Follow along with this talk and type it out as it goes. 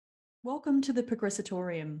Welcome to the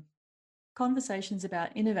Progressatorium, conversations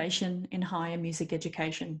about innovation in higher music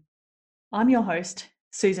education. I'm your host,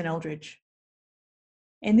 Susan Eldridge.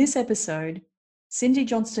 In this episode, Cindy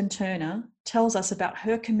Johnston Turner tells us about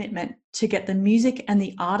her commitment to get the music and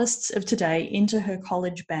the artists of today into her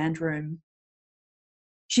college band room.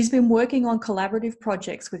 She's been working on collaborative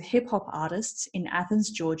projects with hip hop artists in Athens,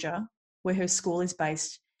 Georgia, where her school is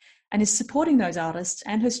based, and is supporting those artists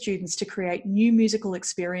and her students to create new musical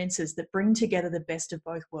experiences that bring together the best of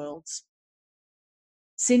both worlds.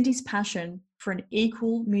 Cindy's passion for an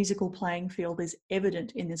equal musical playing field is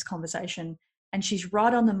evident in this conversation, and she's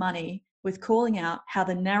right on the money with calling out how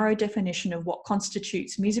the narrow definition of what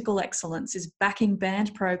constitutes musical excellence is backing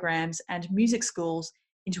band programs and music schools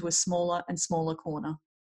into a smaller and smaller corner.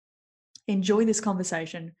 Enjoy this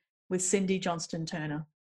conversation with Cindy Johnston Turner.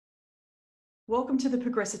 Welcome to the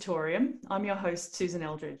Progressatorium. I'm your host, Susan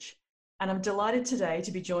Eldridge, and I'm delighted today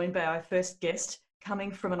to be joined by our first guest coming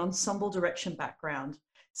from an ensemble direction background.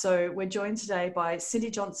 So we're joined today by Cindy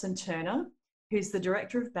Johnston Turner, who's the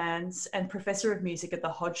Director of Bands and Professor of Music at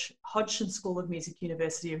the Hodgson School of Music,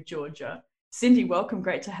 University of Georgia. Cindy, welcome.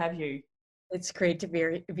 Great to have you. It's great to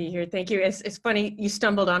be here. Thank you. It's funny, you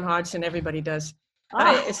stumbled on Hodgson, everybody does.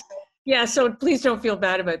 Yeah, so please don't feel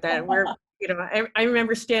bad about that. I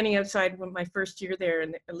remember standing outside when my first year there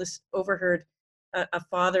and overheard a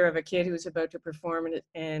father of a kid who was about to perform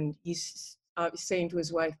and he's saying to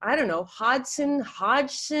his wife, I don't know, Hodgson,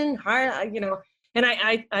 and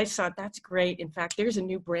I thought that's great. In fact, there's a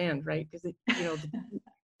new brand, right? Because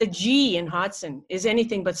the G in Hodgson is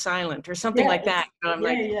anything but silent or something like that.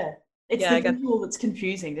 It's the visual that's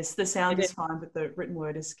confusing. The sound is fine, but the written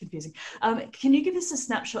word is confusing. Can you give us a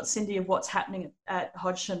snapshot, Cindy, of what's happening at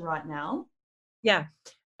Hodgson right now? Yeah,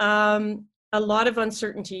 a lot of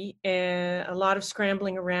uncertainty, and a lot of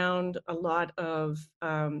scrambling around, a lot of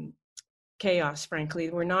chaos, frankly.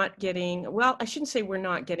 We're not getting, well, I shouldn't say we're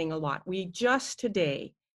not getting a lot. We just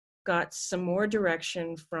today got some more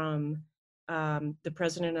direction from the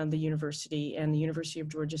president of the university and the University of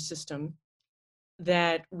Georgia system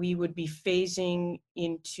that we would be phasing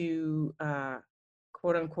into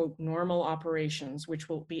quote unquote normal operations, which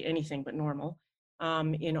will be anything but normal,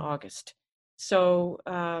 in August. So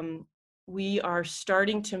we are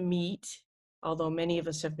starting to meet, although many of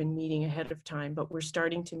us have been meeting ahead of time, but we're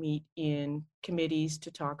starting to meet in committees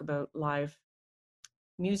to talk about live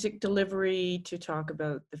music delivery, to talk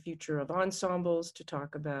about the future of ensembles, to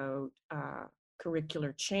talk about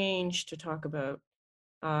curricular change, to talk about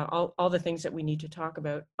all the things that we need to talk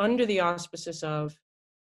about under the auspices of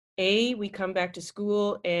A, we come back to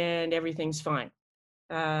school and everything's fine.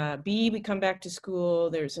 B, we come back to school,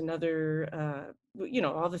 there's another,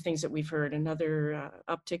 all the things that we've heard, another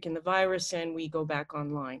uptick in the virus and we go back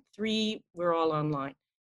online. 3, we're all online.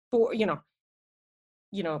 4,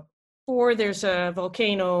 4, there's a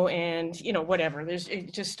volcano and, whatever. There's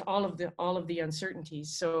just all of the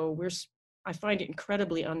uncertainties. So I find it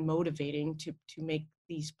incredibly unmotivating to make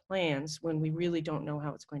these plans when we really don't know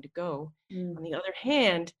how it's going to go. On the other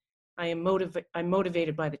hand, I'm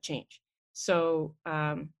motivated by the change. So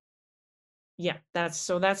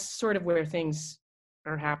that's sort of where things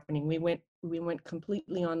are happening. We went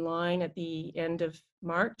completely online at the end of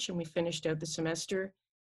March and we finished out the semester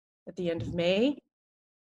at the end of May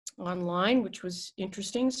online, which was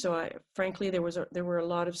interesting. So frankly, there were a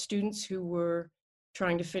lot of students who were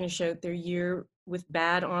trying to finish out their year with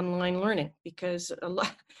bad online learning because a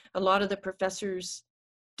lot of the professors,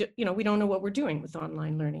 we don't know what we're doing with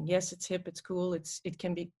online learning. Yes, it's hip, it's cool, it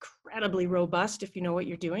can be incredibly robust if you know what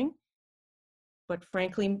you're doing. But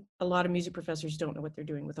frankly, a lot of music professors don't know what they're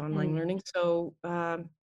doing with online learning. So that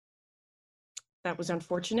was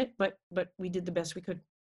unfortunate, but we did the best we could.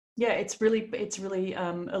 Yeah, it's really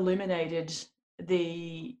illuminated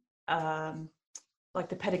the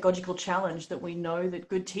the pedagogical challenge that we know that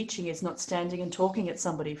good teaching is not standing and talking at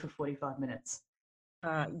somebody for 45 minutes.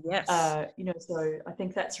 Yes. So I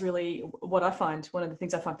think that's really what I find. One of the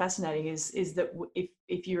things I find fascinating is that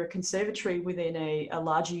if you're a conservatory within a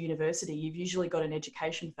larger university, you've usually got an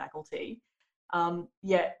education faculty.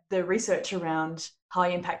 Yet the research around high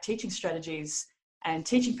impact teaching strategies and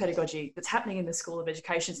teaching pedagogy that's happening in the School of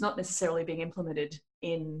Education is not necessarily being implemented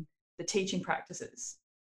in the teaching practices.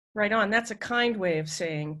 Right on. That's a kind way of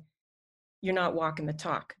saying you're not walking the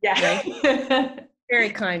talk. Yeah. Right? Very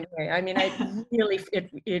kind way. I mean,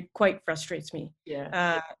 it quite frustrates me.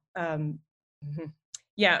 Yeah.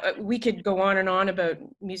 We could go on and on about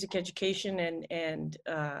music education and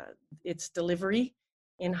its delivery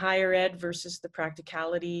in higher ed versus the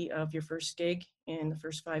practicality of your first gig in the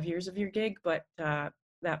first 5 years of your gig, but that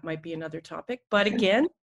might be another topic. But again,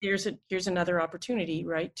 here's another opportunity,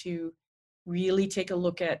 right, to really take a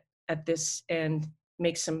look at this and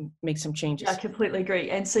make some changes. Yeah, I completely agree.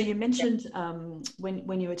 And so you mentioned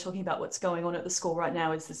when you were talking about what's going on at the school right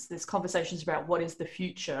now is this conversations about what is the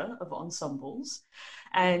future of ensembles.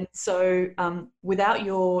 And so without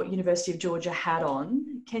your University of Georgia hat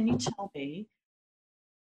on, can you tell me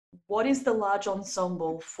what is the large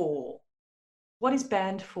ensemble for? What is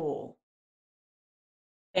band for?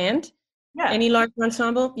 And Yeah, any large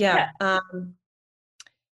ensemble? yeah. Yeah.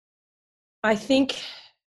 I think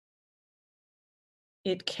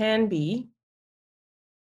it can be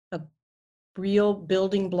a real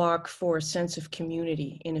building block for a sense of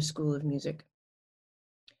community in a school of music.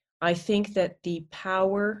 I think that the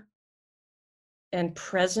power and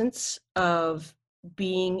presence of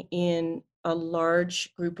being in a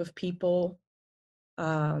large group of people,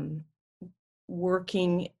 um,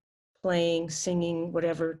 working, playing, singing,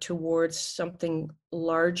 whatever, towards something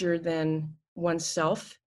larger than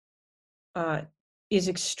oneself uh, is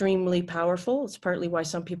extremely powerful. It's partly why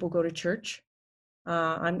some people go to church.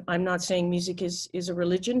 I'm not saying music is a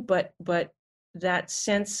religion, but that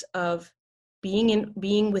sense of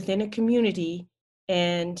being within a community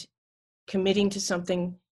and committing to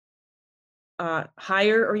something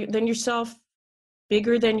higher or than yourself,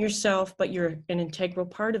 bigger than yourself, but you're an integral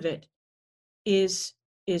part of it, is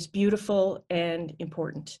beautiful and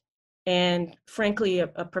important, and frankly a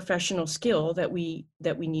professional skill that we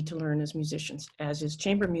need to learn as musicians, as is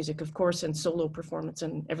chamber music, of course, and solo performance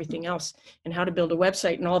and everything else, and how to build a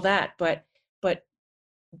website and all that. But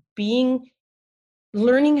being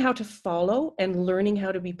learning how to follow and learning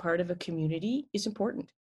how to be part of a community is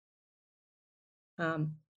important.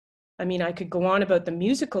 I mean, I could go on about the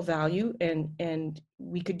musical value, and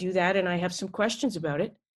we could do that, and I have some questions about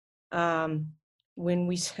it. When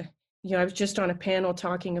we, I was just on a panel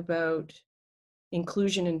talking about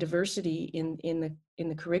inclusion and diversity in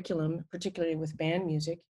the curriculum, particularly with band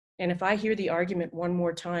music. And if I hear the argument one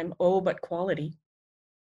more time, oh, but quality,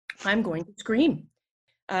 I'm going to scream.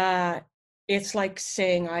 It's like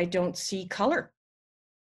saying I don't see color.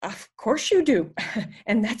 Of course you do.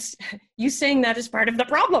 And that's you saying that is part of the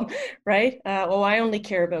problem, right? Oh, I only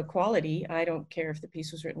care about quality. I don't care if the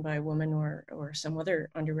piece was written by a woman or some other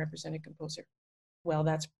underrepresented composer. Well,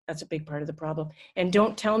 that's a big part of the problem. And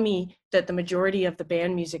don't tell me that the majority of the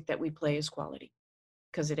band music that we play is quality,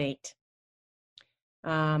 because it ain't.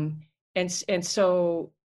 And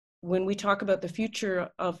so when we talk about the future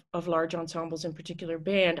of large ensembles, in particular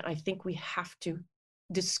band, I think we have to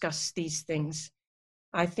discuss these things.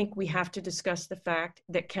 I think we have to discuss the fact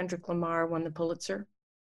that Kendrick Lamar won the Pulitzer,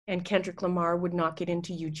 and Kendrick Lamar would not get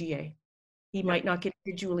into UGA. He might not get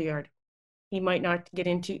into Juilliard. He might not get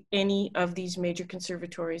into any of these major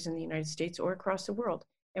conservatories in the United States or across the world.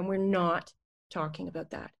 And we're not talking about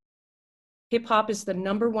that. Hip hop is the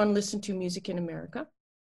 #1 listened to music in America,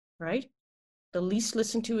 right? The least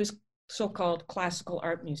listened to is so-called classical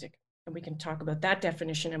art music. And we can talk about that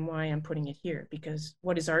definition and why I'm putting it here, because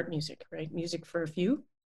what is art music, right? Music for a few,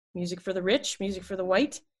 music for the rich, music for the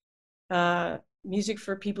white, music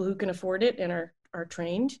for people who can afford it and are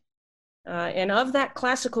trained. And of that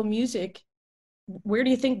classical music, where do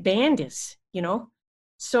you think band is,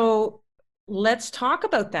 So let's talk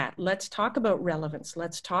about that. Let's talk about relevance.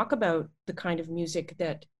 Let's talk about the kind of music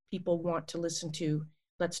that people want to listen to.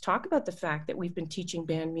 Let's talk about the fact that we've been teaching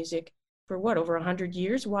band music for what, over 100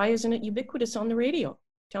 years? Why isn't it ubiquitous on the radio?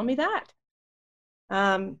 Tell me that.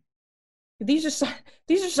 These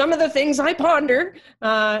are some of the things I ponder.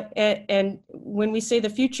 And when we say the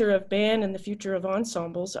future of band and the future of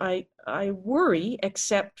ensembles, I worry,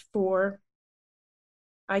 except for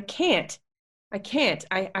I can't.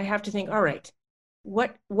 I have to think, all right,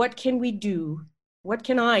 what can we do? What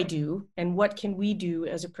can I do? And what can we do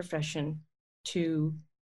as a profession to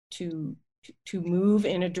move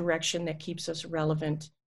in a direction that keeps us relevant,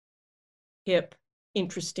 hip,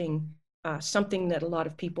 interesting, something that a lot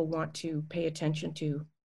of people want to pay attention to?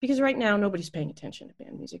 Because right now nobody's paying attention to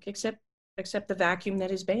band music except the vacuum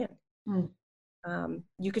that is band.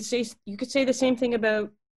 You could say the same thing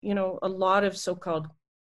about a lot of so-called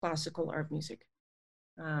classical art music,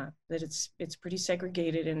 that it's pretty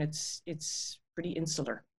segregated and it's pretty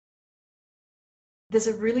insular. There's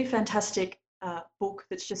a really fantastic book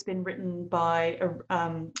that's just been written by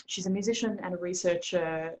she's a musician and a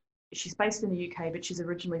researcher. She's based in the UK, but she's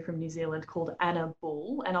originally from New Zealand, called Anna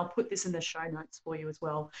Bull, and I'll put this in the show notes for you as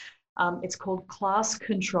well. It's called Class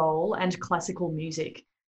Control and Classical Music,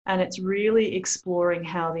 and it's really exploring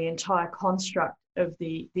how the entire construct of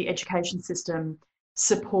the education system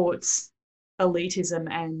supports elitism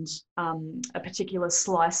and a particular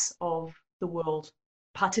slice of the world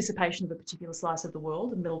participation of a particular slice of the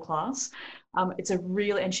world, the middle class. It's a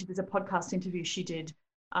really, and there's a podcast interview she did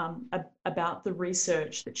about the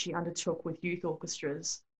research that she undertook with youth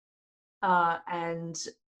orchestras, and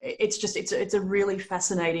it's a really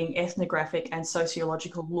fascinating ethnographic and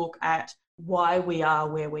sociological look at why we are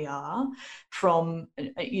where we are, from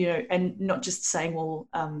and not just saying, well,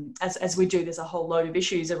 as we do, there's a whole load of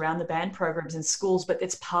issues around the band programs in schools, but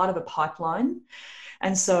it's part of a pipeline.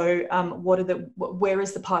 And so, where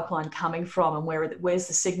is the pipeline coming from, and where's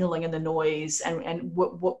the signaling and the noise, and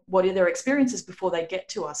what are their experiences before they get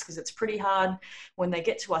to us? Because it's pretty hard when they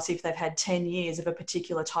get to us, if they've had 10 years of a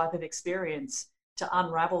particular type of experience, to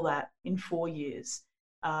unravel that in 4 years.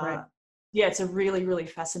 Right. Yeah, it's a really, really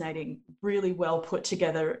fascinating, really well put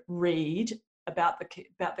together read about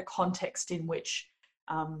the context in which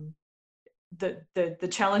the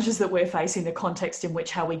challenges that we're facing, the context in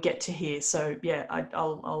which how we get to here. So yeah,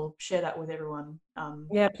 I'll share that with everyone.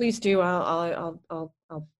 Yeah, please do. I'll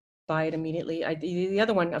buy it immediately. The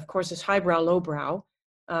other one, of course, is Highbrow Lowbrow.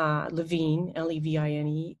 Levine,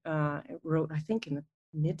 Levine, wrote, I think, in the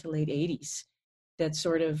mid to late 80s, that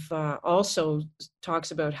sort of also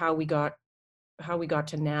talks about how we got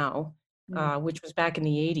to now, which was back in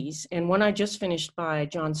the 80s. And one I just finished by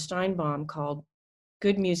John Steinbaum called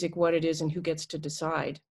Good Music, What It Is and Who Gets to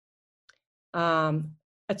Decide.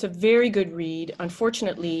 It's a very good read.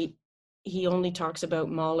 Unfortunately, he only talks about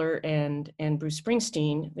Mahler and Bruce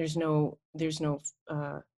Springsteen. There's no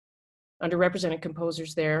underrepresented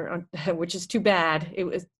composers there, which is too bad.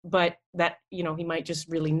 But that, he might just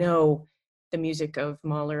really know the music of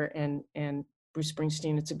Mahler and Bruce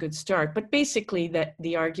Springsteen. It's a good start. But basically, that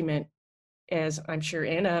the argument, as I'm sure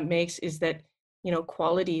Anna makes, is that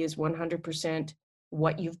quality is 100%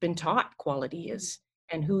 what you've been taught quality is,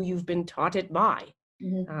 and who you've been taught it by.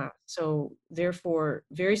 Mm-hmm. So therefore,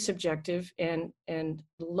 very subjective and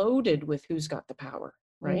loaded with who's got the power,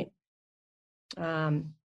 right?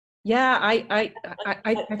 Yeah, I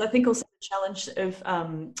think also the challenge of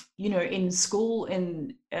in school,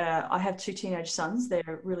 I have two teenage sons.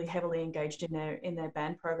 They're really heavily engaged in their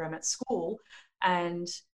band program at school, and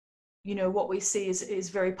what we see is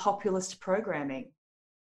very populist programming.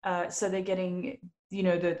 So they're getting,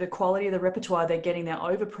 the quality of the repertoire they're getting, they're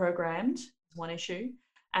over programmed, is one issue,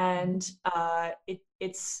 and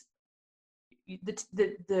it's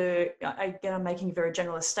again, I'm making a very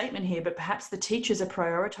generalist statement here, but perhaps the teachers are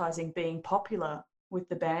prioritizing being popular with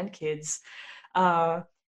the band kids,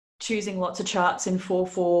 choosing lots of charts in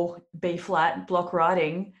 4/4 B flat block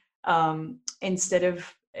writing, instead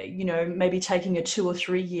of maybe taking a 2 or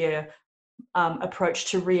 3 year approach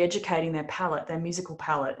to re-educating their palette, their musical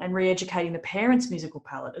palette, and re-educating the parents' musical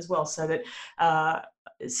palette as well, so that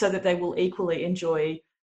they will equally enjoy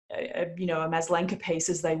a Maslanka piece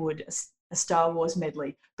as they would a Star Wars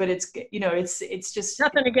medley. But it's just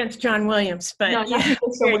nothing against John Williams, but no, nothing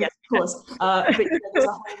against John Williams, of course.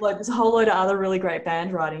 But there's a whole load of other really great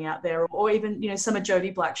band writing out there, or even some of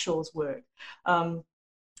Jody Blackshaw's work.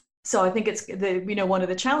 So I think it's one of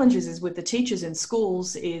the challenges is with the teachers in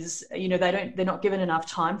schools is they're not given enough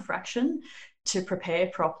time fraction to prepare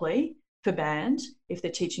properly for band if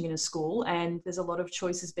they're teaching in a school, and there's a lot of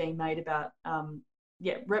choices being made about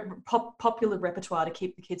popular repertoire to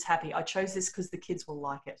keep the kids happy. I chose this because the kids will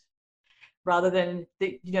like it, rather than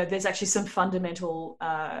there's actually some fundamental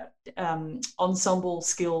ensemble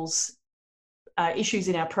skills issues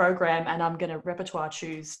in our program, and I'm going to repertoire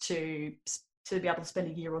choose to be able to spend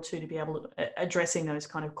a year or two to be able to addressing those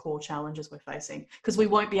kind of core challenges we're facing, because we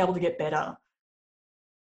won't be able to get better.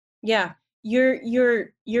 Yeah,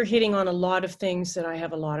 you're hitting on a lot of things that I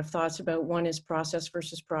have a lot of thoughts about. One is process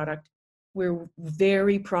versus product. We're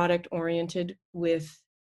very product oriented with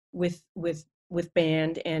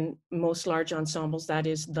band and most large ensembles. That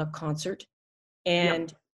is the concert,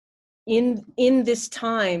 and in this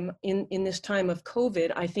time in this time of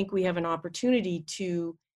COVID, I think we have an opportunity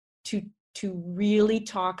to really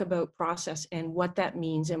talk about process and what that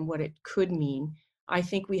means and what it could mean. I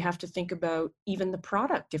think we have to think about even the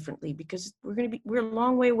product differently, because we're a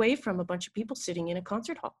long way away from a bunch of people sitting in a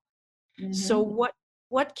concert hall. Mm-hmm. So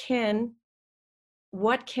what can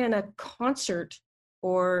a concert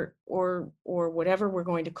or whatever we're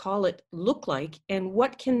going to call it look like, and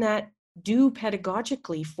what can that do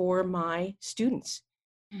pedagogically for my students?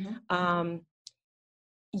 Mm-hmm.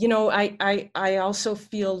 I also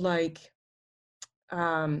feel like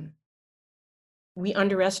we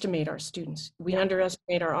underestimate our students. We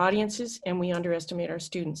underestimate our audiences, and we underestimate our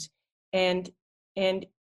students. And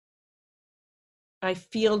I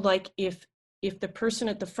feel like if the person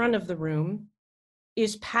at the front of the room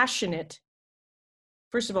is passionate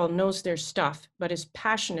first of all, knows their stuff, but is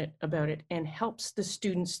passionate about it and helps the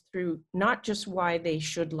students through not just why they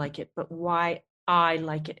should like it, but why I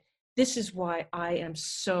like it. This is why I am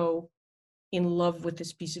so in love with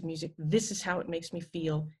this piece of music. This is how it makes me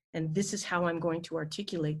feel, and this is how I'm going to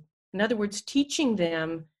articulate. In other words, teaching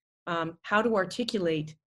them how to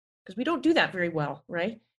articulate, because we don't do that very well,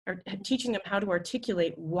 right? Or teaching them how to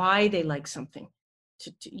articulate why they like something,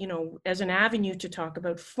 you know, as an avenue to talk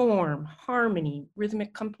about form, harmony,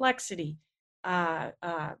 rhythmic complexity,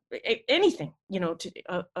 anything, you know,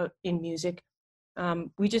 in music.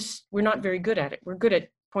 We're not very good at it. We're good at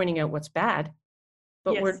pointing out what's bad,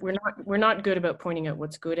 but Yes. we're not good about pointing out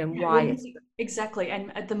what's good and why Well, it's exactly.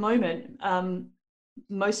 And at the moment,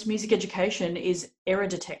 most music education is error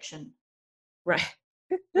detection. right.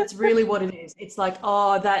 That's really what it is. It's like,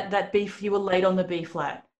 oh, that B, you were late on the B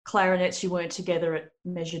flat. Clarinets, you weren't together at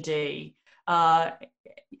measure D.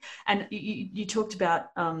 And you talked about,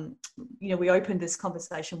 you know, we opened this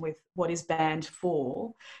conversation with what is band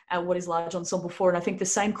for, what is large ensemble for, and I think the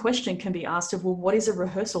same question can be asked of, well, what is a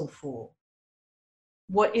rehearsal for?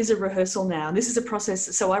 What is a rehearsal now? And this is a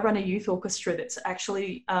process. So I run a youth orchestra that's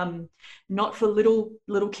actually not for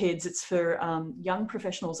little kids. It's for young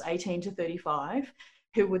professionals, 18 to 35,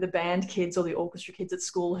 who were the band kids or the orchestra kids at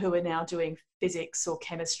school who are now doing physics or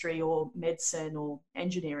chemistry or medicine or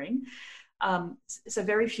engineering. So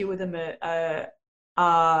very few of them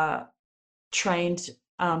are trained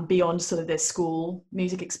beyond sort of their school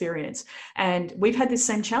music experience. And we've had this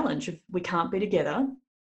same challenge of we can't be together.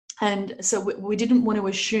 And so we didn't want to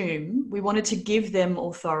assume, we wanted to give them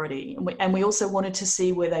authority. And we also wanted to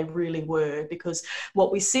see where they really were, because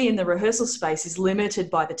what we see in the rehearsal space is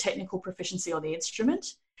limited by the technical proficiency on the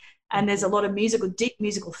instrument. And there's a lot of deep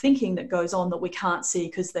musical thinking that goes on that we can't see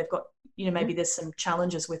because they've got, you know, maybe there's some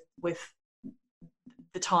challenges with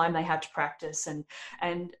the time they have to practice.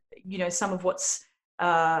 And you know, some of what's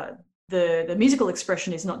the musical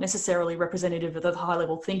expression is not necessarily representative of the high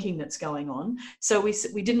level thinking that's going on. So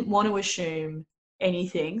we didn't want to assume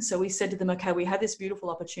anything. So we said to them, okay, we had this beautiful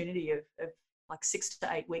opportunity of like 6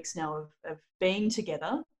 to 8 weeks now of being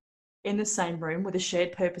together in the same room with a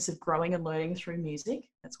shared purpose of growing and learning through music.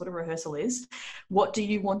 That's what a rehearsal is. What do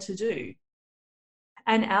you want to do?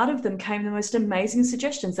 And out of them came the most amazing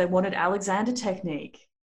suggestions. They wanted Alexander technique.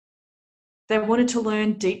 They wanted to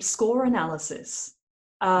learn deep score analysis.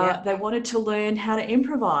 They wanted to learn how to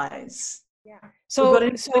improvise. Yeah. So,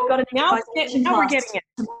 we've got an now we're getting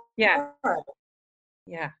it. Yeah.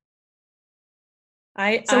 Yeah.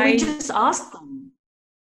 We just asked them.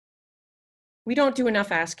 We don't do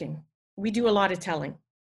enough asking. We do a lot of telling.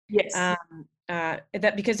 Yes.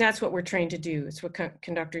 Because that's what we're trained to do. It's what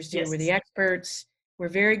conductors do. Yes. We're the experts. We're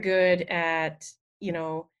very good at, you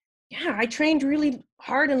know, yeah, I trained really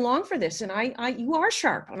hard and long for this, and you are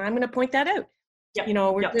sharp, and I'm going to point that out. Yep. You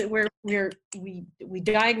know, we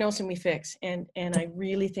diagnose and we fix, and I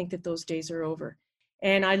really think that those days are over.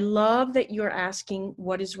 And I love that you're asking,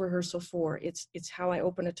 what is rehearsal for? It's how I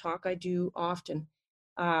open a talk. I do often.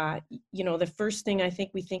 You know, the first thing I think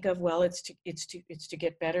we think of, well, it's to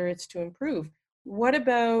get better, it's to improve. What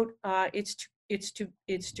about it's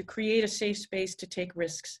to create a safe space to take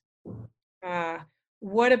risks?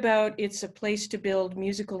 What about it's a place to build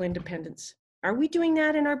musical independence? Are we doing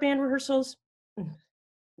that in our band rehearsals?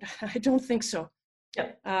 I don't think so.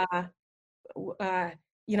 Yep.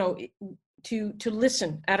 You know, to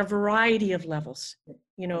listen at a variety of levels,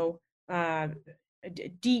 you know,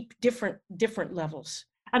 deep, different levels.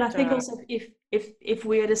 And I think also if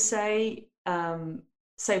we were to say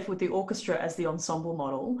with the orchestra as the ensemble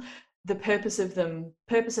model, the purpose of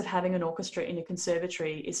having an orchestra in a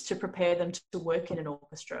conservatory is to prepare them to work in an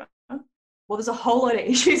orchestra. Well, there's a whole lot of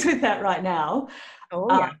issues with that right now. Oh,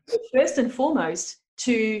 yeah. First and foremost,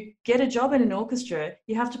 to get a job in an orchestra,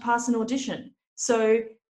 you have to pass an audition. So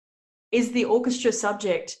is the orchestra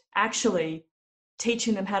subject actually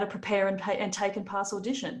teaching them how to prepare and take and pass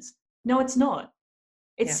auditions? No, it's not.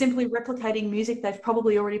 It's simply replicating music they've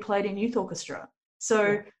probably already played in youth orchestra.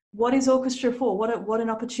 So what is orchestra for? What an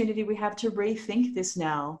opportunity we have to rethink this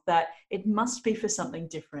now, that it must be for something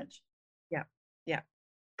different. Yeah, yeah.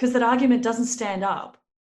 Because that argument doesn't stand up.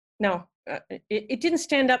 No, it didn't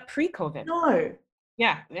stand up pre-COVID. No.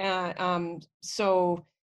 Yeah. So,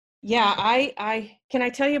 yeah, I can I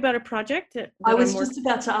tell you about a project that I was just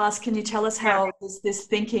about to ask, can you tell us how this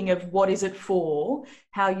thinking of what is it for,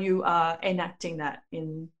 how you are enacting that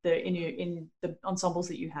in the ensembles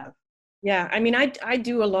that you have? Yeah, I mean, I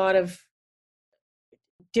do a lot of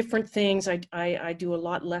different things. I do a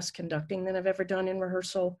lot less conducting than I've ever done in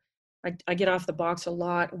rehearsal. I get off the box a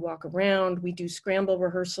lot, walk around. We do scramble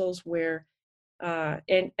rehearsals where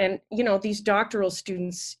And you know, these doctoral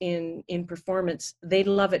students in performance, they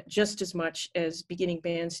love it just as much as beginning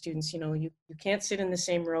band students. You know, you can't sit in the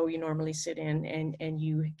same row you normally sit in, and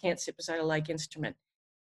you can't sit beside a like instrument.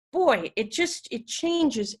 Boy, it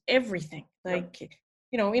changes everything. Like,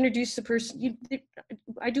 you know, introduce the person.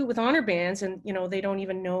 I do it with honor bands, and you know, they don't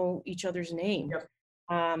even know each other's name.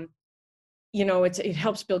 You know, it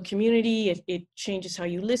helps build community. It changes how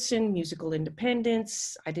you listen, musical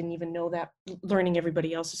independence. I didn't even know that. Learning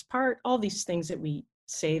everybody else's part, all these things that we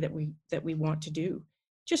say that we want to do.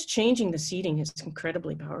 Just changing the seating is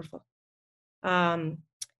incredibly powerful.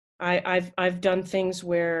 I've done things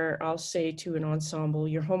where I'll say to an ensemble,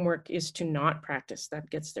 your homework is to not practice. That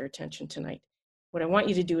gets their attention tonight. What I want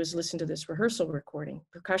you to do is listen to this rehearsal recording.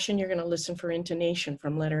 Percussion, you're going to listen for intonation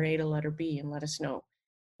from letter A to letter B and let us know.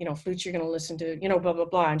 You know, flutes, you're going to listen to, you know, blah, blah,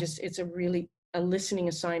 blah. And just, it's a listening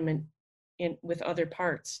assignment with other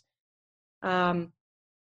parts. Beyond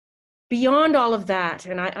all of that,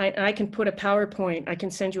 and I can put a PowerPoint, I can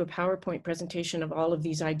send you a PowerPoint presentation of all of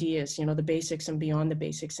these ideas, you know, the basics and beyond the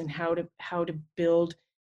basics, and how to build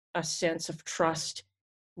a sense of trust,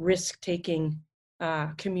 risk-taking,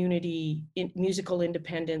 community, musical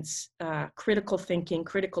independence, critical thinking,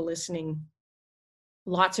 critical listening,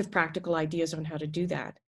 lots of practical ideas on how to do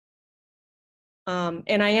that.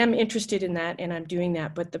 And I am interested in that, and I'm doing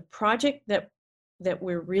that. But the project that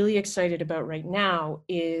we're really excited about right now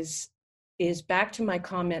is back to my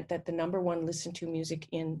comment that the #1 listened to music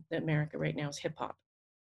in America right now is hip hop.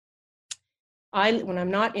 When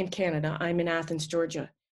I'm not in Canada, I'm in Athens,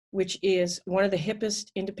 Georgia, which is one of the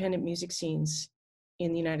hippest independent music scenes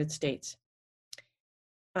in the United States.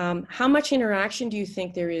 How much interaction do you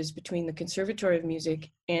think there is between the Conservatory of Music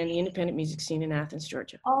and the independent music scene in Athens,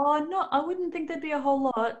 Georgia? Oh, no, I wouldn't think there'd be a whole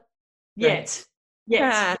lot yet.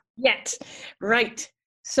 Right. Yet. Right.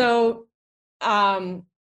 So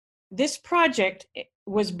this project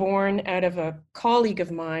was born out of a colleague of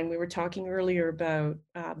mine. We were talking earlier about,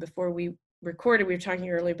 before we recorded, we were talking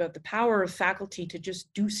earlier about the power of faculty to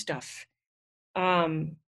just do stuff.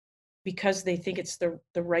 Because they think it's the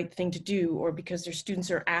right thing to do, or because their students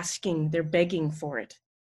are asking, they're begging for it.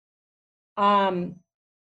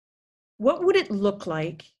 What would it look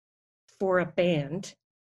like for a band,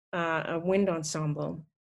 a wind ensemble,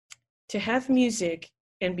 to have music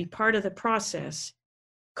and be part of the process,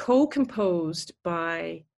 co-composed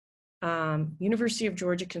by University of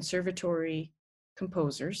Georgia Conservatory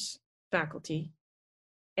composers, faculty,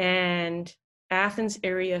 and Athens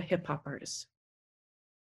area hip hop artists?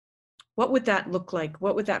 What would that look like?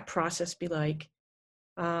 What would that process be like?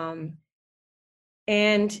 And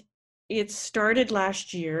it started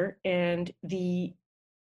last year, and the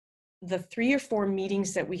 3 or 4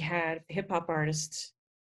 meetings that we had, hip hop artists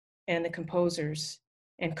and the composers,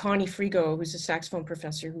 and Connie Frigo, who's a saxophone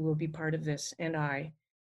professor who will be part of this, and I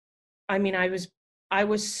mean, I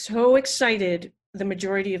was so excited the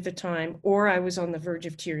majority of the time, or I was on the verge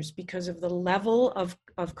of tears, because of the level of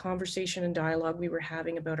conversation and dialogue we were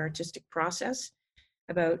having about artistic process,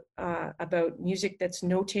 about music that's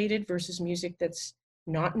notated versus music that's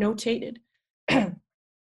not notated.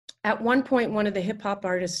 At one point, one of the hip hop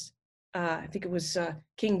artists, I think it was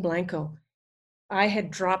King Blanco, I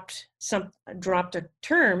had dropped a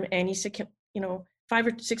term, and he said, you know, 5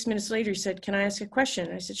 or 6 minutes later, he said, "Can I ask a question?"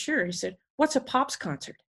 And I said, "Sure." He said, "What's a Pops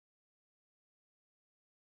concert?"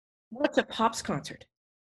 What's a Pops concert?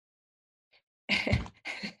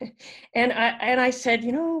 And I said,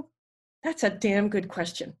 you know, that's a damn good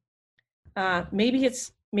question. Maybe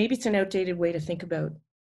it's an outdated way to think about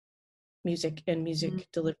music and music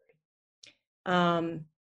delivery. And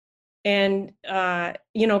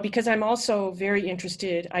you know, because I'm also very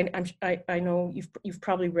interested. I know you've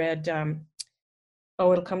probably read.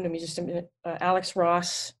 Oh, it'll come to me just a minute. Alex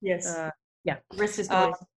Ross. Yes. Yeah. Rest is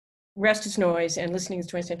noise. Rest is noise, and listening to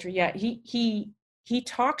the 20th century. Yeah, he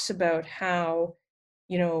talks about how,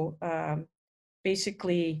 you know,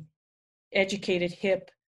 basically educated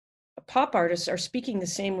hip pop artists are speaking the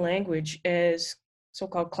same language as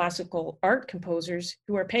so-called classical art composers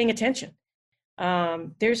who are paying attention.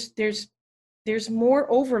 There's more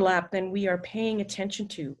overlap than we are paying attention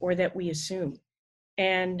to, or that we assume.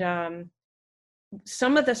 And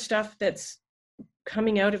some of the stuff that's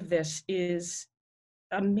coming out of this is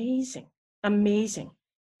amazing.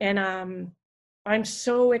 And I'm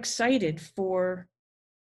so excited for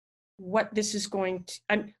what this is going to,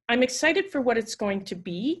 I'm excited for what it's going to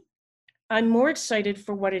be. I'm more excited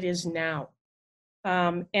for what it is now.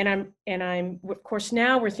 And I'm of course,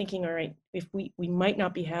 now we're thinking, all right, if we might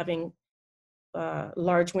not be having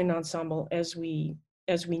large wind ensemble as we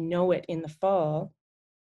know it in the fall.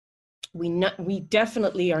 We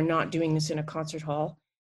definitely are not doing this in a concert hall.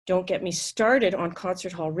 Don't get me started on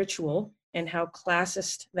concert hall ritual and how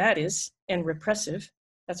classist that is and repressive.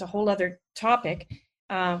 That's a whole other topic.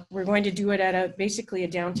 We're going to do it at basically a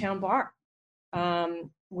downtown bar,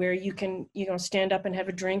 where you can, stand up and have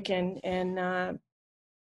a drink and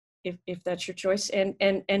if that's your choice, and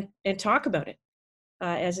talk about it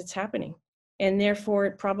as it's happening. And therefore,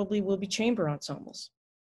 it probably will be chamber ensembles.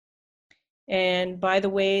 And by the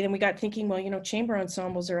way, then we got thinking, well, chamber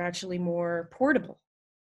ensembles are actually more portable,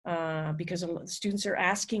 because the students are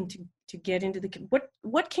asking to get into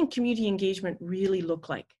what can community engagement really look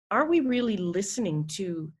like? Are we really listening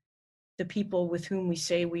to the people with whom we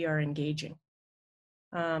say we are engaging?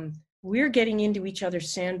 We're getting into each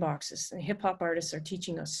other's sandboxes. And hip hop artists are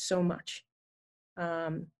teaching us so much.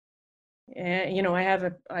 And,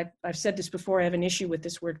 I've said this before, I have an issue with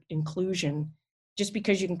this word inclusion. Just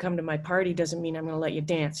because you can come to my party doesn't mean I'm going to let you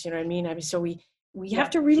dance. You know what I mean? So we have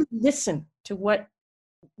to really listen to what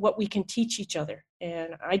we can teach each other.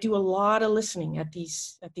 And I do a lot of listening at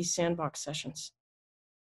these sandbox sessions.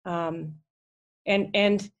 And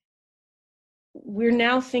we're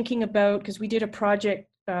now thinking about, because we did a project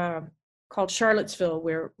called Charlottesville,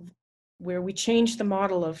 where we changed the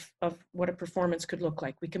model of what a performance could look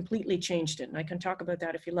like. We completely changed it, and I can talk about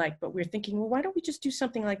that if you like, but we're thinking, well, why don't we just do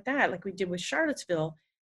something like that, like we did with Charlottesville,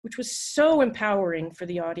 which was so empowering for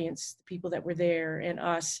the audience, the people that were there, and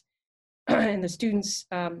us, and the students,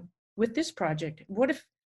 with this project. What if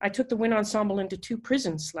I took the Wind Ensemble into 2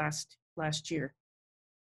 prisons last year?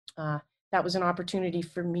 That was an opportunity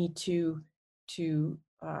for me to do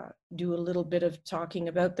a little bit of talking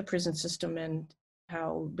about the prison system and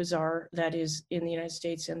how bizarre that is in the United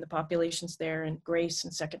States and the populations there, and grace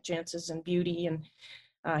and second chances and beauty and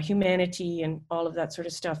humanity and all of that sort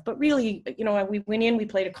of stuff. But really, we went in, we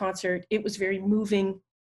played a concert. It was very moving.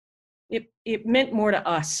 It meant more to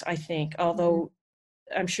us, I think, although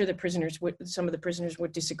I'm sure some of the prisoners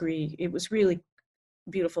would disagree. It was really a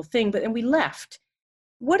beautiful thing, and we left.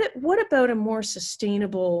 What about a more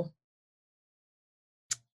sustainable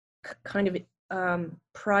kind of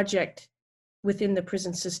project within the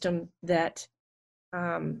prison system that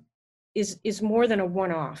is more than a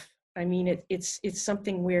one-off? I mean, it's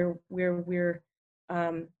something where we're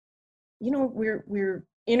we're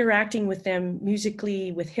interacting with them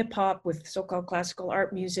musically, with hip hop, with so-called classical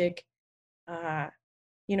art music. The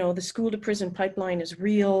school to prison pipeline is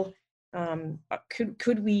real.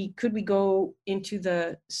 Could we go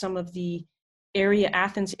into some of the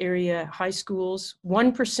Athens area high schools?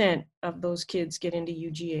 1% of those kids get into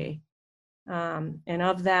UGA. And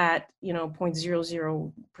of that,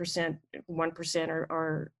 0.00%, 1%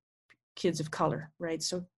 are kids of color, right?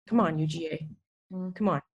 So come on, UGA, come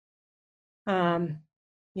on.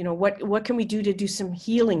 What can we do to do some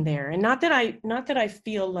healing there? And not that I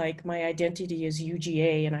feel like my identity is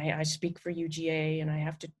UGA and I speak for UGA and I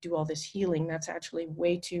have to do all this healing. That's actually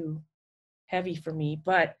way too heavy for me.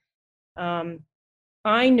 But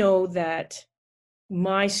I know that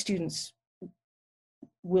my students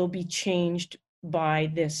will be changed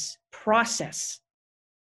by this process.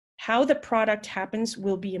 How the product happens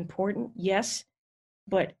will be important, yes,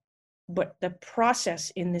 but the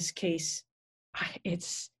process in this case,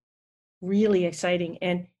 it's really exciting.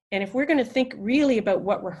 And if we're going to think really about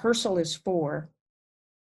what rehearsal is for,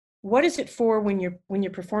 what is it for when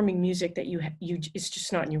you're performing music that you it's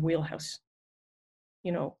just not in your wheelhouse?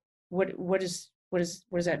 What does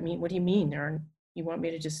that mean? What do you mean you want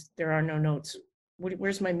me to there are no notes?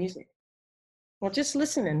 Where's my music? Well, just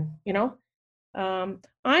listening, I'm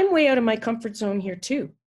way out of my comfort zone here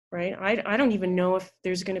too, right? I don't even know if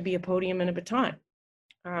there's going to be a podium and a baton.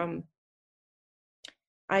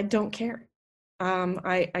 I don't care.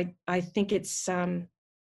 I think it's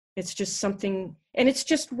just something, and it's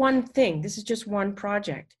just one thing. This is just one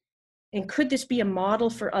project. And could this be a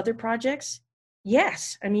model for other projects?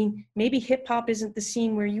 Yes. I mean, maybe hip hop isn't the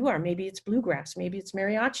scene where you are. Maybe it's bluegrass. Maybe it's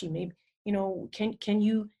mariachi. Maybe,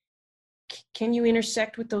 can you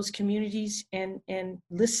intersect with those communities and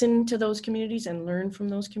listen to those communities and learn from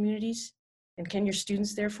those communities? And can your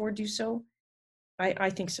students therefore do so? I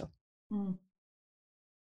think so. And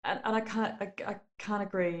I can't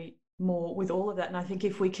agree more with all of that. And I think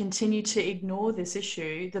if we continue to ignore this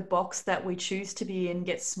issue, the box that we choose to be in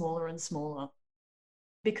gets smaller and smaller,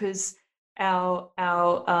 because our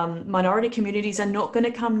minority communities are not going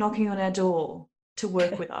to come knocking on our door to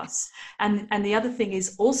work with us. And the other thing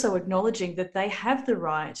is also acknowledging that they have the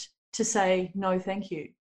right to say no, thank you.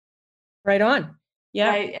 Right on.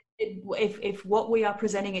 Yeah. If what we are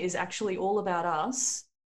presenting is actually all about us,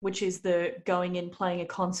 which is the going in, playing a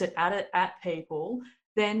concert at people,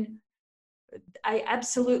 then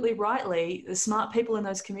absolutely rightly, the smart people in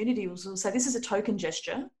those communities will say this is a token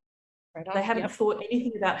gesture. Right They on. haven't Yep. thought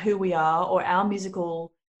anything about who we are or our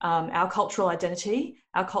musical, our cultural identity,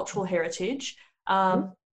 our cultural heritage.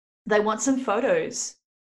 They want some photos.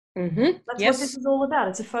 Mm-hmm. That's what this Yes. is all about.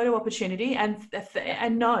 It's a photo opportunity, and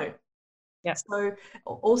no. Yeah. So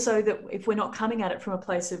also that if we're not coming at it from a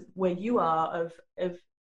place of where you are, of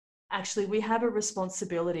actually we have a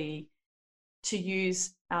responsibility to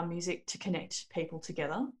use our music to connect people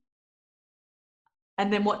together.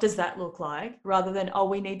 And then what does that look like, rather than, oh,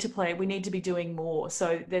 we need to play, we need to be doing more.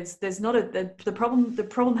 So there's not the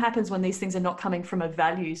problem happens when these things are not coming from a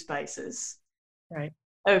values basis Right.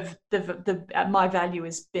 of the my value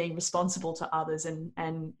is being responsible to others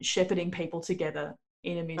and shepherding people together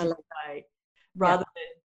in a I musical like. way, Yeah. rather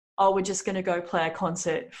than, oh, we're just going to go play a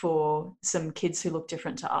concert for some kids who look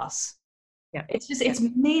different to us. Yeah. It's just, Yeah. it's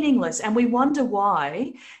meaningless, and we wonder why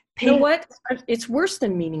You know people. what? It's worse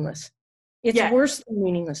than meaningless. It's Yeah, worse than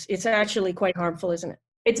meaningless. It's actually quite harmful, isn't it?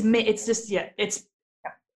 it's just, yeah, it's,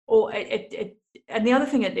 or and the other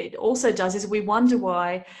thing it also does is we wonder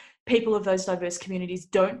why people of those diverse communities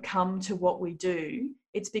don't come to what we do.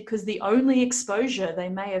 It's because the only exposure they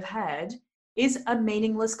may have had is a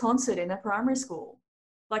meaningless concert in a primary school.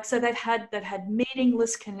 Like, so they've had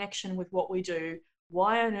meaningless connection with what we do.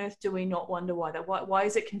 Why on earth do we not wonder why that? Why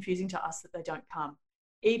is it confusing to us that they don't come?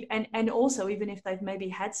 And also, even if they've maybe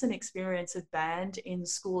had some experience of band in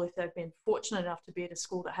school, if they've been fortunate enough to be at a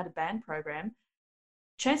school that had a band program,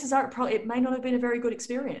 chances are it may not have been a very good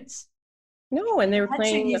experience. No, and they were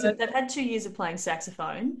playing. They've had 2 years of playing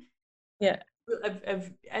saxophone, Yeah.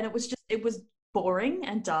 and it was boring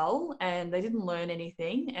and dull, and they didn't learn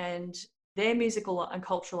anything, and their musical and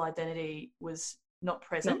cultural identity was not Not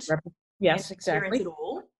present in yes, the experience exactly. at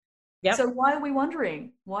all. So Yep. why are we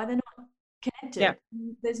wondering why they're not Yeah.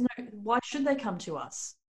 connected? There's no, why should they come to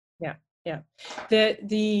us? Yeah. Yeah.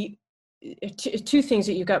 The two things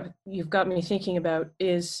that you've got me thinking about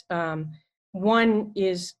is one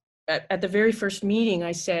is at the very first meeting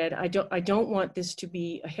I said I don't want this to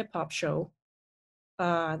be a hip hop show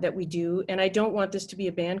that we do, and I don't want this to be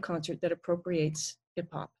a band concert that appropriates hip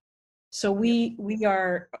hop. So Yep. we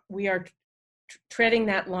are treading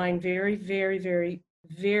that line very, very, very,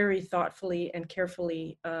 very thoughtfully and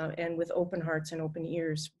carefully, and with open hearts and open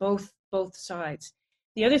ears, both sides.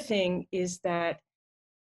 The other thing is that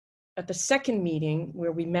at the second meeting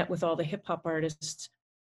where we met with all the hip hop artists,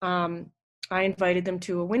 um, I invited them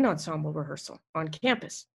to a wind ensemble rehearsal on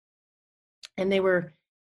campus, and they were,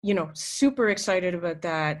 super excited about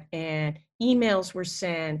that. And emails were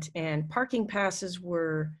sent, and parking passes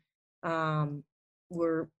um,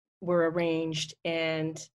 were were arranged,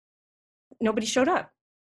 and nobody showed up.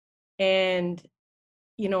 And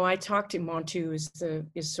I talked to Montu,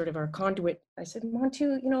 is sort of our conduit. I said,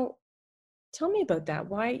 Montu, tell me about that.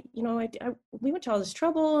 Why, we went to all this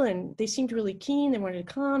trouble, and they seemed really keen. They wanted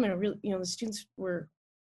to come, and I really, the students were,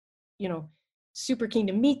 you know, super keen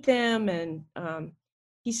to meet them. And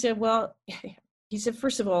he said, well, he said,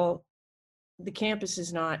 first of all, the campus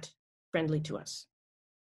is not friendly to us.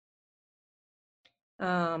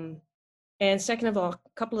 Um, and second of all, a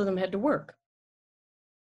couple of them had to work.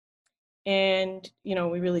 And,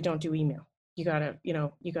 we really don't do email. You gotta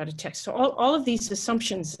text. So all of these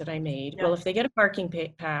assumptions that I made, well, Yeah. if they get a parking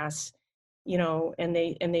pass, and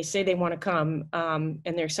they say they want to come, and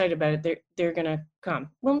they're excited about it, they're gonna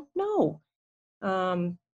come. Well, no,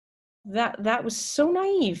 that was so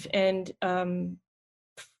naive, and from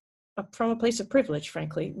a place of privilege,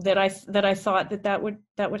 frankly, that I thought that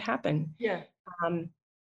would happen. Yeah. Um,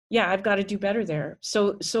 yeah, I've got to do better there.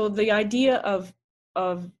 So the idea of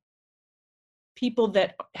people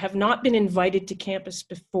that have not been invited to campus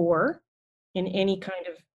before in any kind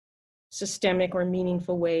of systemic or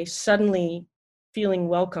meaningful way suddenly feeling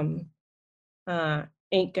welcome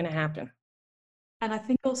ain't gonna happen. And I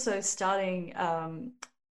think also starting,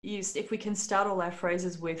 if we can start all our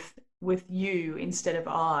phrases with you instead of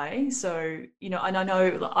I. So, and I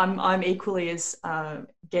know I'm equally as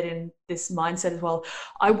get in this mindset as well.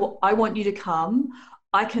 I want you to come.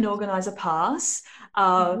 I can organize a pass.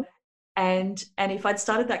 Mhm. And if I'd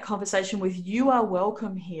started that conversation with, you are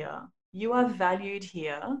welcome here, you are valued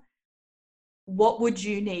here, what would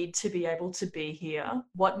you need to be able to be here?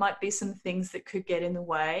 What might be some things that could get in the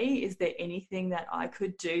way? Is there anything that I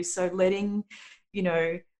could do? So letting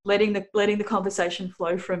the conversation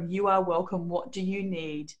flow from, you are welcome, what do you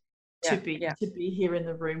need to Yeah, be yeah, to be here in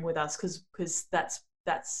the room with us? Because that's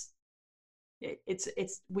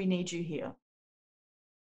it's we need you here.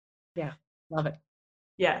 yeah. Love it.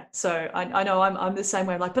 Yeah, so I know I'm the same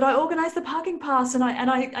way. I'm like, but I organized the parking pass and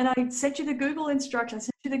I sent you the Google instructions. I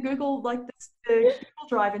sent you the Google the Google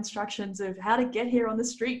Drive instructions of how to get here on the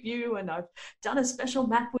street view, and I've done a special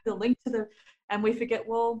map with a link to the. And we forget,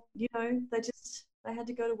 well, they had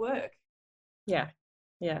to go to work. Yeah,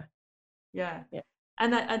 yeah, Yeah, yeah.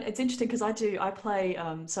 and it's interesting because I play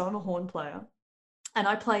so I'm a horn player and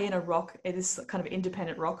I play in it is kind of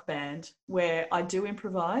independent rock band where I do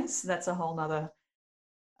improvise. Mm. That's a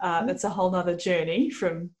whole nother journey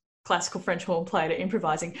from classical French horn player to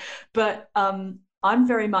improvising. But I'm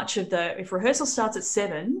very much of the if rehearsal starts at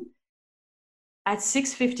 7, at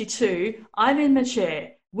 6:52, I'm in my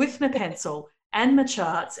chair with my pencil and my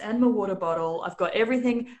charts and my water bottle. I've got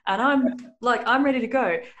everything, and I'm ready to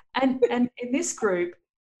go. And in this group,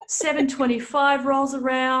 7:25 rolls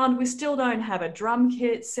around. We still don't have a drum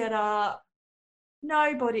kit set up.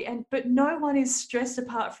 Nobody, but no one is stressed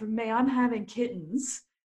apart from me. I'm having kittens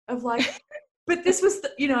of like, but this was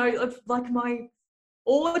of like my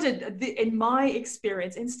ordered in my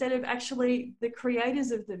experience, instead of actually the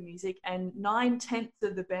creators of the music and 9/10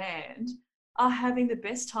 of the band are having the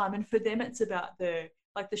best time, and for them it's about the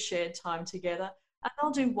shared time together. And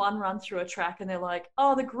they'll do one run through a track and they're like,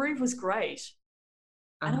 oh, the groove was great,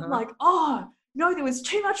 and I'm Uh-huh. like, oh no, there was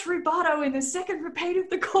too much rubato in the second repeat of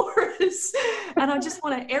the chorus. And I just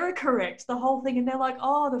want to error correct the whole thing. And they're like,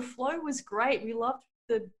 oh, the flow was great. We loved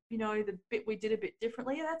the bit we did a bit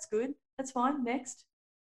differently. Yeah, that's good. That's fine. Next.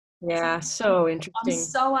 So Yeah, I'm, so I'm interesting.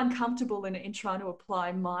 so uncomfortable in trying to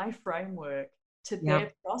apply my framework to Yeah,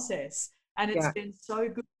 their process. And it's yeah. been so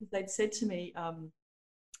good because they'd said to me,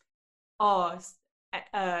 oh,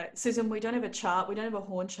 Susan, we don't have a chart. We don't have a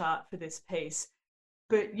horn chart for this piece,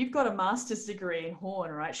 but you've got a master's degree in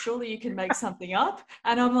horn, right? Surely you can make something up.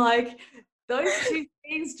 And I'm like, those two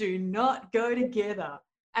things do not go together.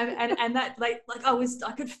 And that like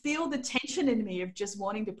I could feel the tension in me of just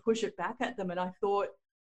wanting to push it back at them. And I thought,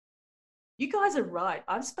 you guys are right.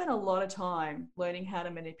 I've spent a lot of time learning how to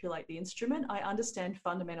manipulate the instrument. I understand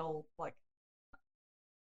fundamental like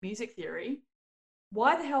music theory.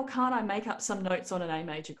 Why the hell can't I make up some notes on an A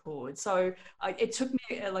major chord? So it took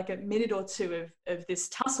me like a minute or two of this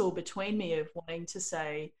tussle between me of wanting to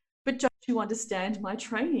say, but don't you understand my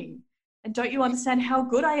training? And don't you understand how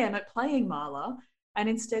good I am at playing Marla? And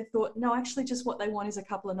instead thought, no, actually just what they want is a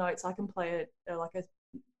couple of notes. I can play like a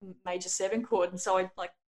major 7 chord. And so I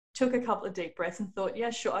like took a couple of deep breaths and thought, yeah,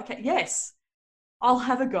 sure, okay, yes, I'll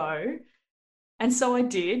have a go. And so I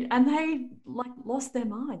did, and they like lost their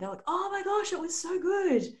mind. They're like, "Oh my gosh, it was so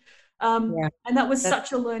good!" Yeah, And that was that's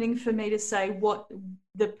such a learning for me to say what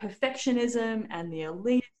the perfectionism and the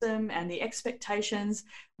elitism and the expectations.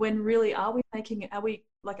 When really, are we making it? Are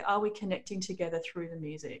we connecting together through the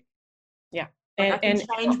music? yeah. Like I can And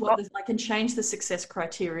change I can change the success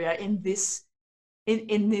criteria in this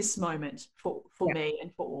moment for yeah, me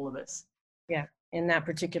and for all of us. yeah, in that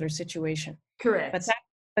particular situation. But Correct.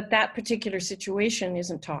 that particular situation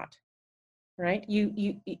isn't taught, right?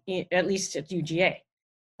 At least at UGA.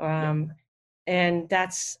 Yeah. Um, and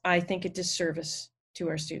that's, I think, a disservice to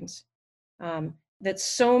our students. That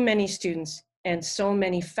so many students and so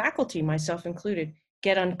many faculty, myself included,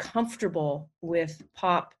 get uncomfortable with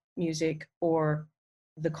pop music or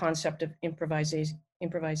the concept of improvisation.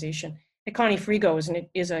 And Connie Frigo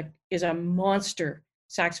is a monster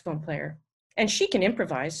saxophone player, and she can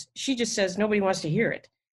improvise. She just says nobody wants to hear it.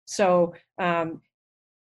 So,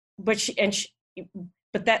 but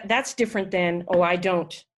but that's different than, oh, I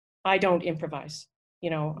don't improvise.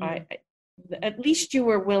 Mm. At least you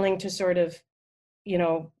were willing to sort of,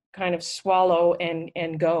 kind of swallow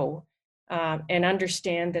and go, and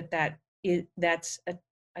understand that's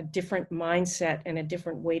a different mindset and a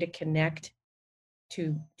different way to connect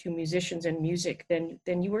to musicians and music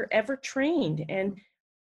than you were ever trained. And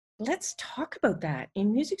let's talk about that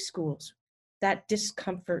in music schools, that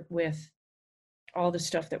discomfort with all the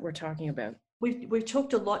stuff that we're talking about. We've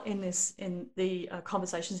talked a lot in the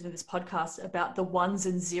conversations in this podcast about the ones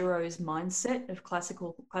and zeros mindset of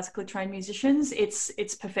classically trained musicians.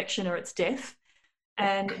 It's perfection or it's death,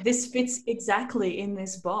 Yeah. and this fits exactly in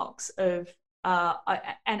this box of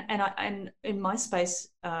and in my space,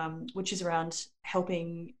 which is around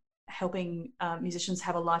helping musicians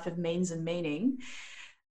have a life of means and meaning.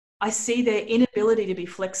 I see their inability to be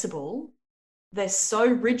flexible. They're so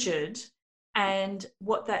rigid, and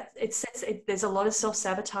what that it sets there's a lot of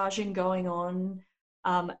self-sabotaging going on.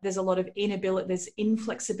 There's a lot of inability, there's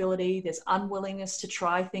inflexibility, there's unwillingness to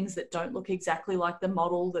try things that don't look exactly like the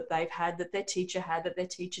model that they've had, that their teacher had, that their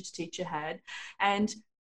teacher's teacher had. And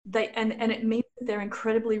it means that they're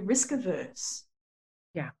incredibly risk averse.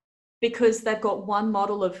 Yeah. because they've got one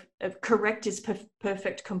model of correct is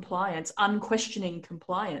perfect compliance, unquestioning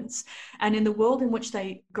compliance. And in the world in which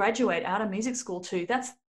they graduate out of music school too, that's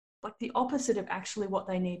like the opposite of actually what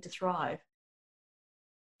they need to thrive.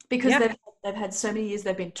 Because Yeah, they've had so many years,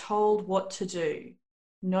 they've been told what to do.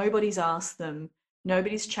 Nobody's asked them,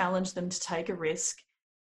 nobody's challenged them to take a risk.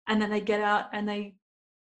 And then they get out and they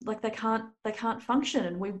can't function,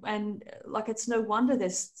 and like it's no wonder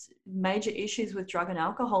there's major issues with drug and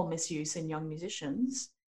alcohol misuse in young musicians,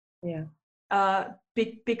 yeah,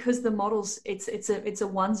 because the models, it's a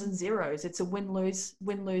ones and zeros, it's a win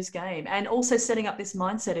lose game. And also setting up this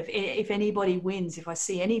mindset of, if anybody wins, if I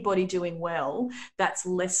see anybody doing well, that's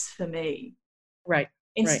less for me, right, right,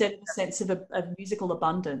 instead of a sense of musical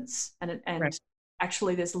abundance, right. and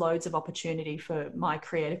actually there's loads of opportunity for my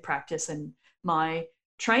creative practice and my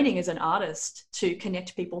training as an artist to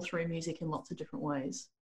connect people through music in lots of different ways.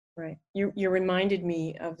 Right. You reminded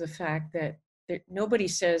me of the fact that nobody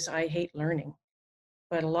says I hate learning,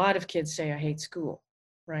 but a lot of kids say I hate school,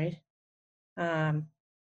 right? Um,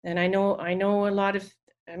 and I know a lot of,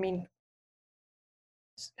 I mean,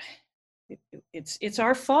 it's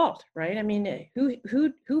our fault, right? I mean,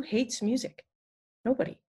 who hates music?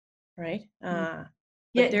 Nobody, right? Mm. But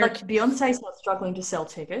Yeah, there are like kids, Beyonce's not struggling to sell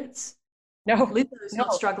tickets. no, Lizzo's not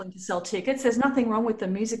no, struggling to sell tickets. There's nothing wrong with the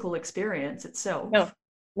musical experience no, itself.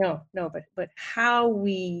 no, but how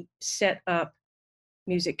we set up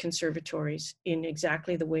music conservatories in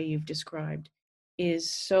exactly the way you've described is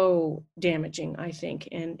so damaging, I think.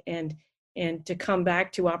 And to come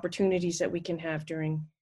back to opportunities that we can have during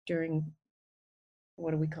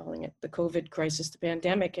what are we calling it, the COVID crisis, the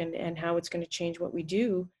pandemic, and how it's going to change what we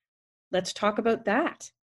do. Let's talk about that.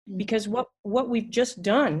 Mm. Because what we've just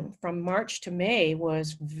done from March to May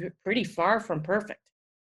was pretty far from perfect.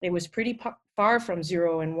 It was pretty far from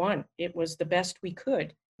 0 and 1. It was the best we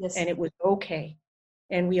could, Yes. and it was okay,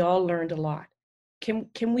 and we all learned a lot. Can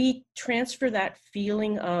we transfer that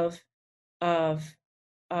feeling of of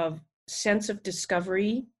sense of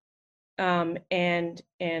discovery, and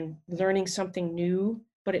learning something new,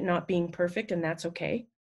 but it not being perfect, and that's okay?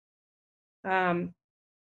 Um,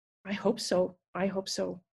 I hope so. I hope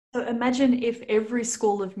so. So imagine if every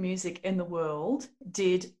school of music in the world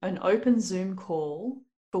did an open Zoom call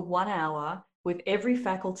for 1 hour with every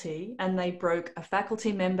faculty, and they broke a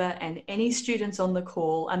faculty member and any students on the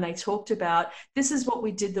call, and they talked about, this is what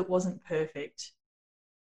we did that wasn't perfect.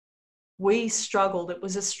 We struggled. It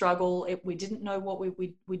was a struggle. We didn't know what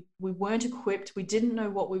we weren't equipped. We didn't know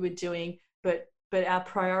what we were doing, but our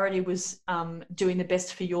priority was doing the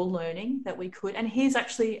best for your learning that we could. And here's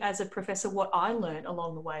actually, as a professor, what I learned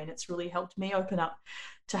along the way, and it's really helped me open up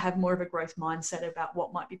to have more of a growth mindset about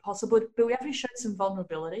what might be possible. But we actually showed some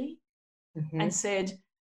vulnerability and Mm-hmm, said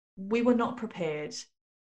we were not prepared.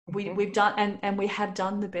 mm-hmm, We've done, and we have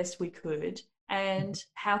done the best we could. mm-hmm. And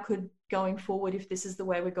how could, going forward, if this is the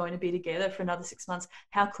way we're going to be together for another 6 months,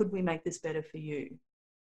 how could we make this better for you?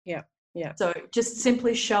 Yeah, yeah, So just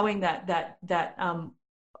simply showing that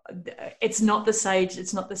it's not the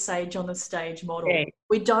sage on the stage model. okay,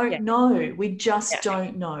 We yeah, don't know. We just yeah,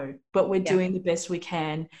 don't know. But we're yeah, doing the best we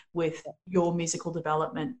can with yeah, your musical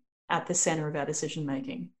development at the center of our decision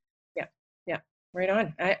making. yeah, yeah. Right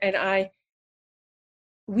on.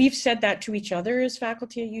 We've said that to each other as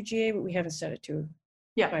faculty at UGA, but we haven't said it to.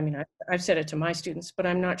 Yeah. I mean, I've said it to my students, but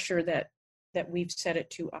I'm not sure that we've said it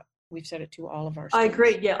to all of our I students.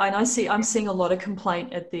 agree. Yeah, and I'm seeing a lot of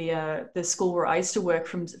complaint at the school where I used to work,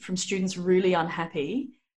 from students really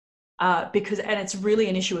unhappy, because, and it's really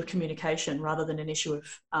an issue of communication rather than an issue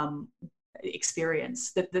of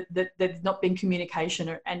experience. That there's not been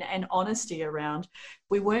communication and honesty around.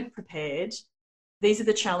 We weren't prepared. These are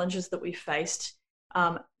the challenges that we faced.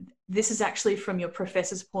 Um, this is actually, from your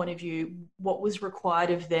professor's point of view, what was required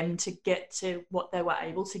of them to get to what they were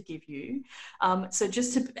able to give you. So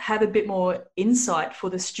just to have a bit more insight for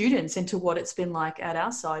the students into what it's been like at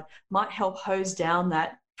our side might help hose down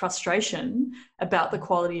that frustration about the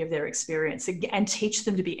quality of their experience, and teach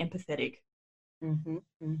them to be empathetic. Mm-hmm,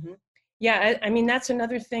 mm-hmm. Yeah, I mean, that's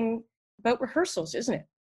another thing about rehearsals, isn't it?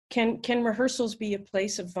 Can rehearsals be a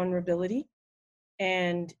place of vulnerability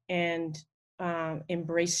and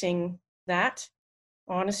embracing that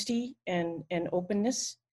honesty and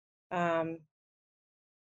openness? Um,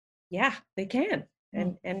 yeah, they can,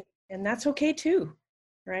 Mm. and that's okay too,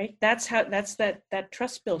 right? That's that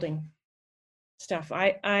trust building stuff.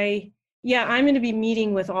 Yeah, I'm going to be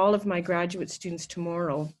meeting with all of my graduate students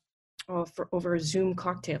tomorrow, for over Zoom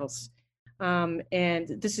cocktails, and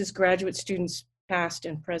this is graduate students past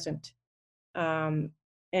and present, um,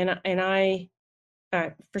 and I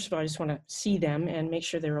first of all, I just want to see them and make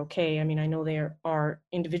sure they're okay. I mean, I know they are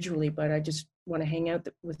individually, but I just want to hang out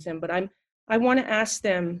with them. But I want to ask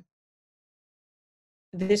them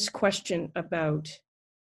this question about,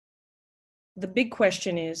 the big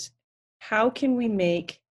question is, how can we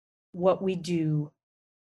make what we do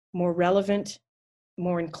more relevant,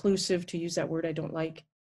 more inclusive, to use that word I don't like,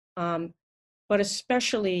 but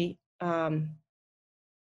especially,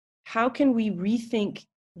 how can we rethink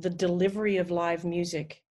the delivery of live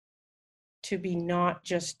music to be not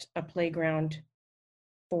just a playground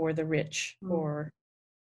for the rich or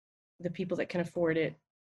the people that can afford it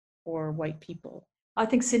or white people? I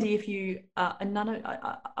think, Cindy, if you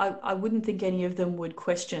I wouldn't think any of them would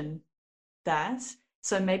question that.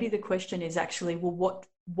 So maybe the question is actually, well,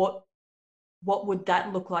 what would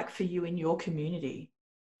that look like for you in your community?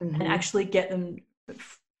 And actually get them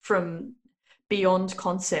from beyond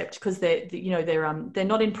concept, because they're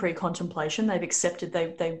not in pre-contemplation. They've accepted,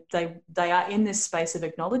 they are in this space of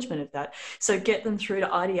acknowledgement of that. So get them through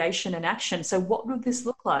to ideation and action. So what would this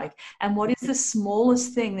look like? And what is the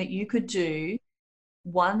smallest thing that you could do,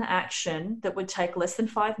 one action that would take less than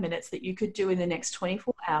 5 minutes, that you could do in the next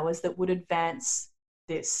 24 hours that would advance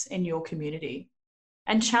this in your community?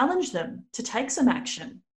 And challenge them to take some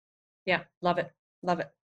action. Yeah, love it. Love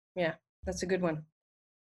it. Yeah, that's a good one.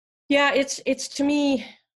 Yeah, it's to me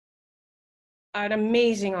an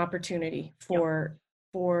amazing opportunity for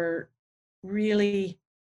really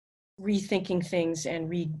rethinking things and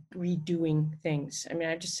redoing things. I mean,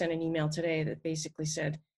 I just sent an email today that basically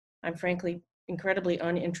said, I'm frankly incredibly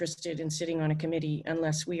uninterested in sitting on a committee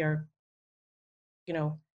unless we are,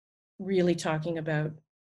 really talking about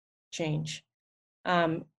change.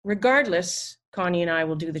 Regardless, Connie and I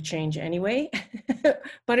will do the change anyway,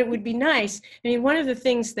 but it would be nice. I mean, one of the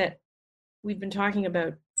things that we've been talking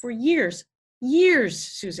about for years,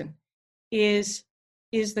 Susan, is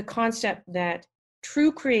the concept that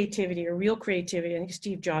true creativity or real creativity, I think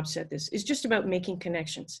Steve Jobs said this, is just about making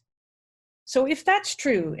connections. So if that's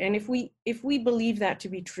true, and if we believe that to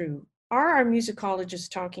be true, are our musicologists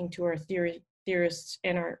talking to our theorists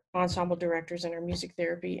and our ensemble directors and our music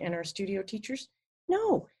therapy and our studio teachers?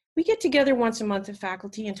 No, we get together once a month in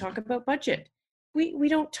faculty and talk about budget. We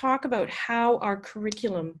don't talk about how our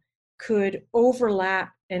curriculum could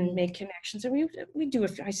overlap and make connections. And we do.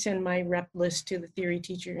 If I send my rep list to the theory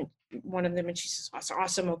teacher, one of them, and she says, "That's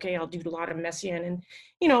awesome. Okay, I'll do a lot of Messiaen."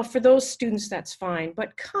 And for those students, that's fine.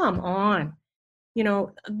 But come on,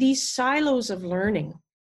 these silos of learning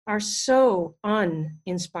are so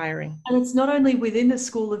uninspiring. And it's not only within the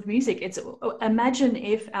School of Music. It's, imagine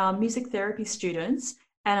if our music therapy students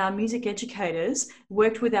and our music educators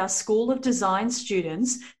worked with our School of Design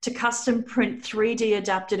students to custom print 3D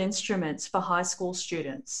adapted instruments for high school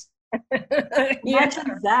students.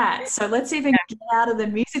 Imagine that. So let's even get out of the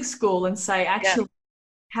music school and say, actually,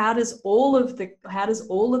 how does all of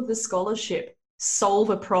the scholarship solve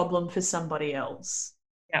a problem for somebody else?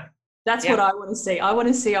 Yeah. That's what I want to see. I want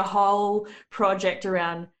to see a whole project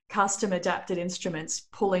around custom adapted instruments,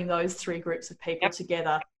 pulling those three groups of people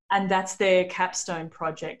together. And that's their capstone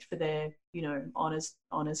project for their, honors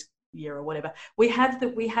year or whatever. We have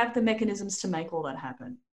the mechanisms to make all that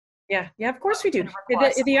happen. Yeah, of course we do.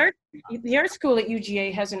 The art school at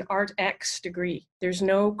UGA has an Art X degree. There's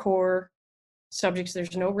no core subjects.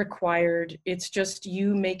 There's no required. It's just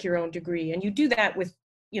you make your own degree, and you do that with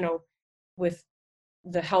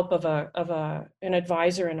the help of an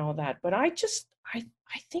advisor and all that. But I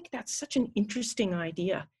think that's such an interesting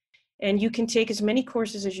idea, and you can take as many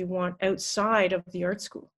courses as you want outside of the art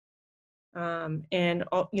school. And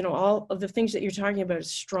all of the things that you're talking about is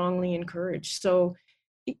strongly encouraged. So,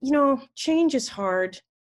 change is hard,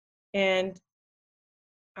 and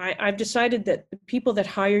I've decided that the people that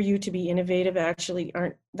hire you to be innovative actually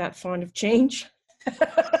aren't that fond of change.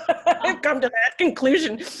 I've come to that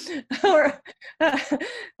conclusion,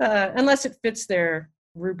 unless it fits their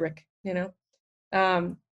rubric,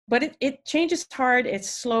 But it changes hard. It's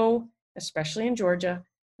slow, especially in Georgia.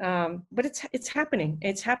 But it's happening.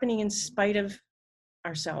 It's happening in spite of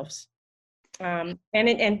ourselves, and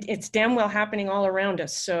it's damn well happening all around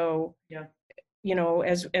us. So,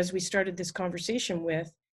 as we started this conversation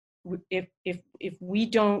with, if we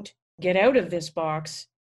don't get out of this box,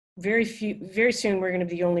 very soon we're going to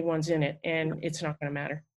be the only ones in it, and it's not going to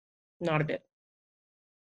matter, not a bit.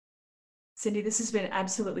 Cindy, this has been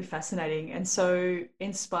absolutely fascinating and so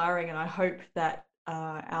inspiring, and I hope that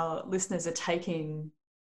our listeners are taking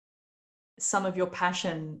some of your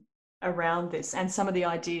passion around this and some of the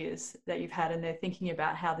ideas that you've had, and they're thinking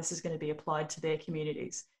about how this is going to be applied to their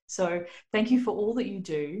communities. So thank you for all that you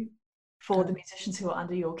do for the musicians who are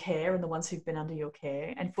under your care and the ones who've been under your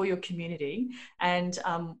care, and for your community. And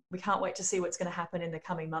we can't wait to see what's going to happen in the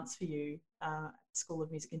coming months for you at the School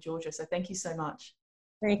of Music in Georgia. So thank you so much.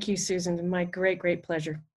 Thank you, Susan. My great, great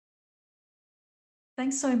pleasure.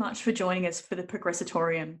 Thanks so much for joining us for the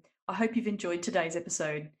Progressatorium. I hope you've enjoyed today's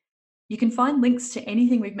episode. You can find links to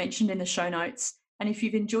anything we've mentioned in the show notes. And if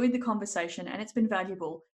you've enjoyed the conversation and it's been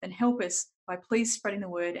valuable, then help us by please spreading the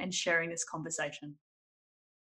word and sharing this conversation.